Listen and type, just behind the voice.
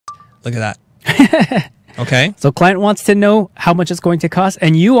Look at that. Okay. So client wants to know how much it's going to cost,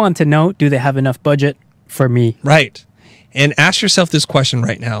 and you want to know, do they have enough budget for me? Right. And ask yourself this question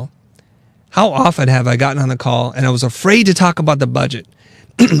right now. How often have I gotten on the call and I was afraid to talk about the budget?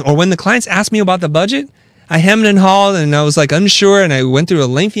 Or when the clients asked me about the budget, I hemmed and hawed and I was like unsure and I went through a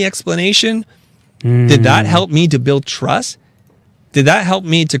lengthy explanation. Did that help me to build trust? Did that help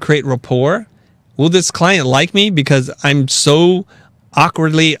me to create rapport? Will this client like me because I'm so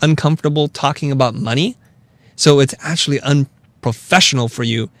awkwardly uncomfortable talking about money? So it's actually unprofessional for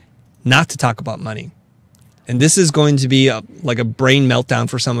you not to talk about money. And this is going to be like a brain meltdown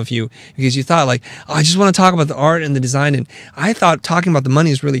for some of you because you thought like, oh, I just want to talk about the art and the design. And I thought talking about the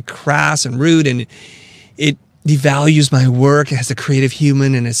money is really crass and rude and it devalues my work as a creative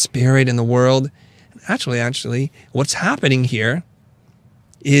human and a spirit in the world. Actually, what's happening here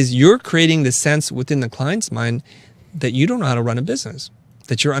is you're creating the sense within the client's mind that you don't know how to run a business,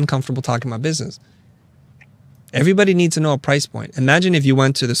 that you're uncomfortable talking about business. Everybody needs to know a price point. Imagine if you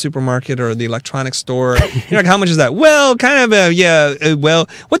went to the supermarket or the electronics store. You're like, how much is that? Well, kind of, well,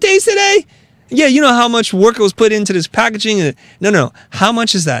 what day is today? Yeah, you know how much work was put into this packaging? No. How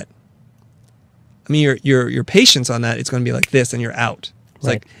much is that? I mean, your patience on that, it's going to be like this and you're out. It's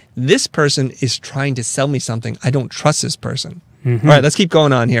like, this person is trying to sell me something. I don't trust this person. All right, let's keep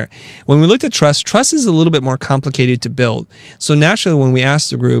going on here. When we looked at trust is a little bit more complicated to build. So naturally, when we asked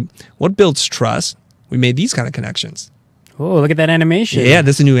the group, what builds trust? We made these kind of connections. Oh, look at that animation. Yeah,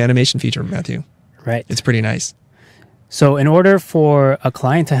 this is a new animation feature, Matthew. Right. It's pretty nice. So in order for a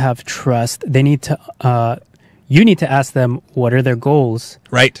client to have trust, they need to, you need to ask them what are their goals.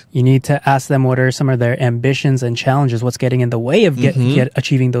 Right. You need to ask them what are some of their ambitions and challenges, what's getting in the way of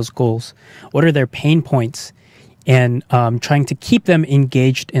achieving those goals. What are their pain points? And trying to keep them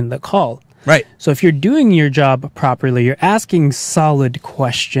engaged in the call. Right. So if you're doing your job properly, you're asking solid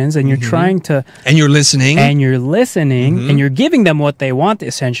questions and you're trying to... And you're listening. And you're listening and you're giving them what they want,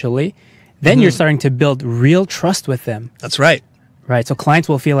 essentially. Then you're starting to build real trust with them. That's right. Right. So clients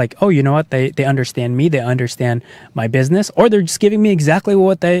will feel like, oh, you know what? They understand me. They understand my business. Or they're just giving me exactly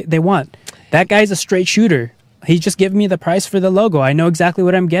what they want. That guy's a straight shooter. He's just giving me the price for the logo. I know exactly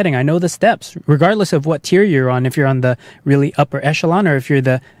what I'm getting. I know the steps, regardless of what tier you're on. If you're on the really upper echelon or if you're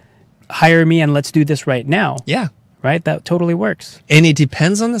the hire me and let's do this right now. Yeah. Right? That totally works. And it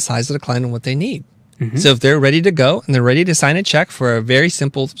depends on the size of the client and what they need. So if they're ready to go and they're ready to sign a check for a very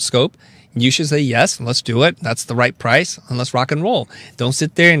simple scope, you should say, yes, let's do it. That's the right price and let's rock and roll. Don't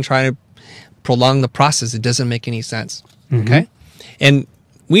sit there and try to prolong the process. It doesn't make any sense. Okay? And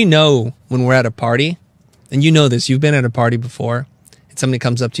we know when we're at a party, and you know this, you've been at a party before, and somebody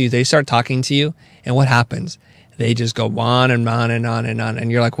comes up to you, they start talking to you, and what happens? They just go on and on and on and on,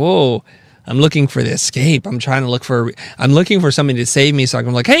 and you're like, whoa, I'm looking for the escape. I'm looking for somebody to save me, so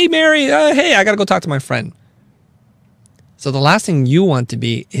I'm like, hey, Mary, hey, I got to go talk to my friend. So the last thing you want to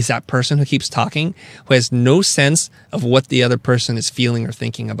be is that person who keeps talking, who has no sense of what the other person is feeling or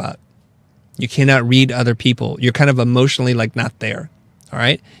thinking about. You cannot read other people. You're kind of emotionally like not there. All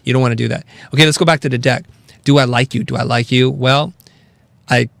right? You don't want to do that. Okay, let's go back to the deck. Do I like you? Do I like you? Well,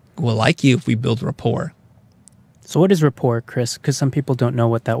 I will like you if we build rapport. So what is rapport, Chris? Because some people don't know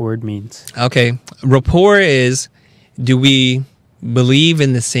what that word means. Okay. Rapport is, do we believe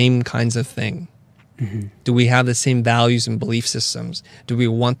in the same kinds of thing? Do we have the same values and belief systems? Do we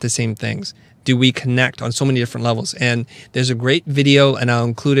want the same things? Do we connect on so many different levels? And there's a great video, and I'll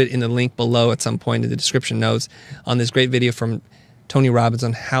include it in the link below at some point in the description notes, on this great video from Tony Robbins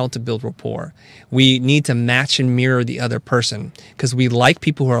on how to build rapport. We need to match and mirror the other person because we like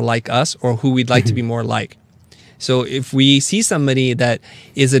people who are like us or who we'd like to be more like. So if we see somebody that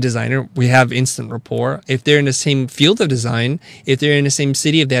is a designer, we have instant rapport. If they're in the same field of design, if they're in the same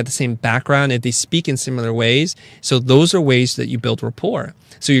city, if they have the same background, if they speak in similar ways, so those are ways that you build rapport.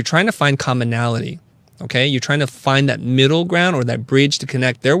 So you're trying to find commonality, okay? You're trying to find that middle ground or that bridge to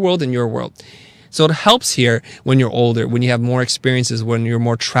connect their world and your world. So it helps here when you're older, when you have more experiences, when you're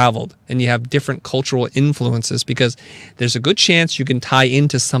more traveled, and you have different cultural influences, because there's a good chance you can tie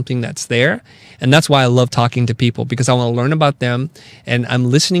into something that's there. And that's why I love talking to people, because I want to learn about them, and I'm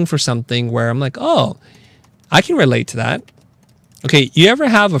listening for something where I'm like, oh, I can relate to that. Okay, you ever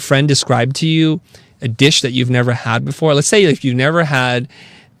have a friend describe to you a dish that you've never had before? Let's say if you've never had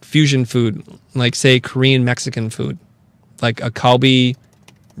fusion food, like say Korean Mexican food, like a kalbi,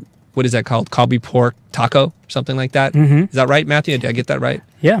 what is that called? Kalbi pork taco, something like that. Is that right, Matthew? Did I get that right?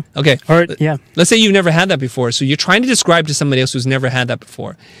 Yeah. Okay. Or yeah. Let's say you've never had that before. So you're trying to describe to somebody else who's never had that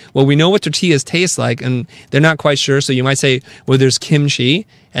before. Well, we know what tortillas taste like, and they're not quite sure. So you might say, well, there's kimchi,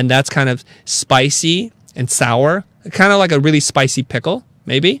 and that's kind of spicy and sour, kind of like a really spicy pickle,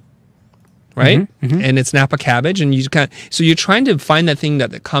 maybe. right? And it's Napa cabbage, and so you're trying to find that thing,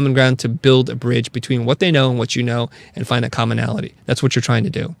 that the common ground, to build a bridge between what they know and what you know, and find that commonality. That's what you're trying to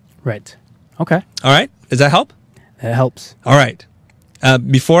do. Right. Okay. All right. Does that help? It helps. All right.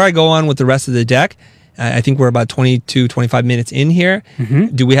 Before I go on with the rest of the deck, I think we're about 22, 25 minutes in here.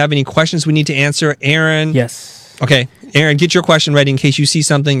 Do we have any questions we need to answer? Aaron? Yes. Okay. Aaron, get your question ready in case you see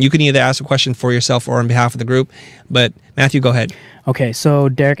something. You can either ask a question for yourself or on behalf of the group. But Matthew, go ahead. Okay, so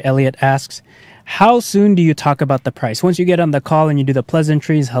Derek Elliott asks, how soon do you talk about the price? Once you get on the call and you do the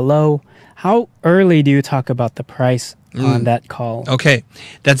pleasantries, hello, how early do you talk about the price on that call? Okay,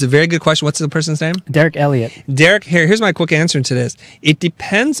 that's a very good question. What's the person's name? Derek Elliott. Derek, here's my quick answer to this. It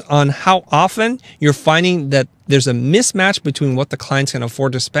depends on how often you're finding that there's a mismatch between what the clients can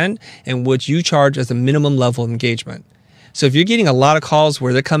afford to spend and what you charge as a minimum level of engagement. So if you're getting a lot of calls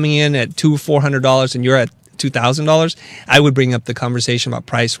where they're coming in at $400 and you're at $2,000, I would bring up the conversation about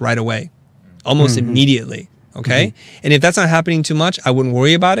price right away, almost immediately. Okay. And if that's not happening too much, I wouldn't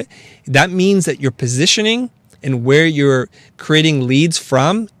worry about it. That means that your positioning and where you're creating leads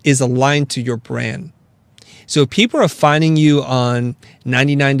from is aligned to your brand. So if people are finding you on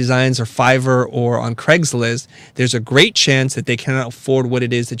 99 Designs or Fiverr or on Craigslist, there's a great chance that they cannot afford what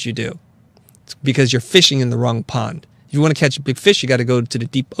it is that you do. It's because you're fishing in the wrong pond. If you want to catch a big fish, you got to go to the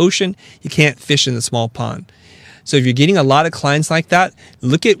deep ocean. You can't fish in the small pond. So if you're getting a lot of clients like that,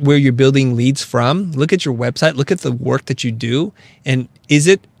 look at where you're building leads from. Look at your website. Look at the work that you do. And is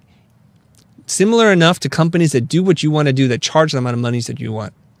it similar enough to companies that do what you want to do, that charge the amount of monies that you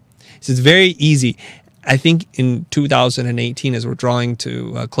want? So it's very easy. I think in 2018, as we're drawing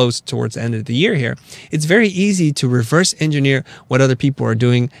to close towards the end of the year here, it's very easy to reverse engineer what other people are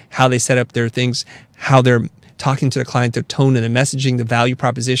doing, how they set up their things, how they're talking to the client, their tone and the messaging, the value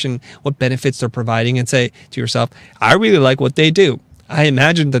proposition, what benefits they're providing, and say to yourself, I really like what they do. I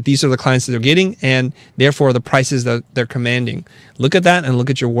imagine that these are the clients that they're getting, and therefore the prices that they're commanding. Look at that and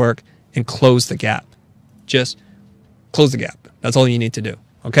look at your work and close the gap. Just close the gap. That's all you need to do.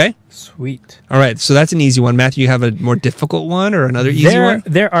 Okay? Sweet. All right. So that's an easy one. Matthew, you have a more difficult one or another easy one?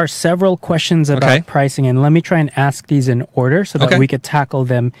 There are several questions about pricing, and let me try and ask these in order so that we could tackle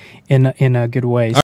them in a good way.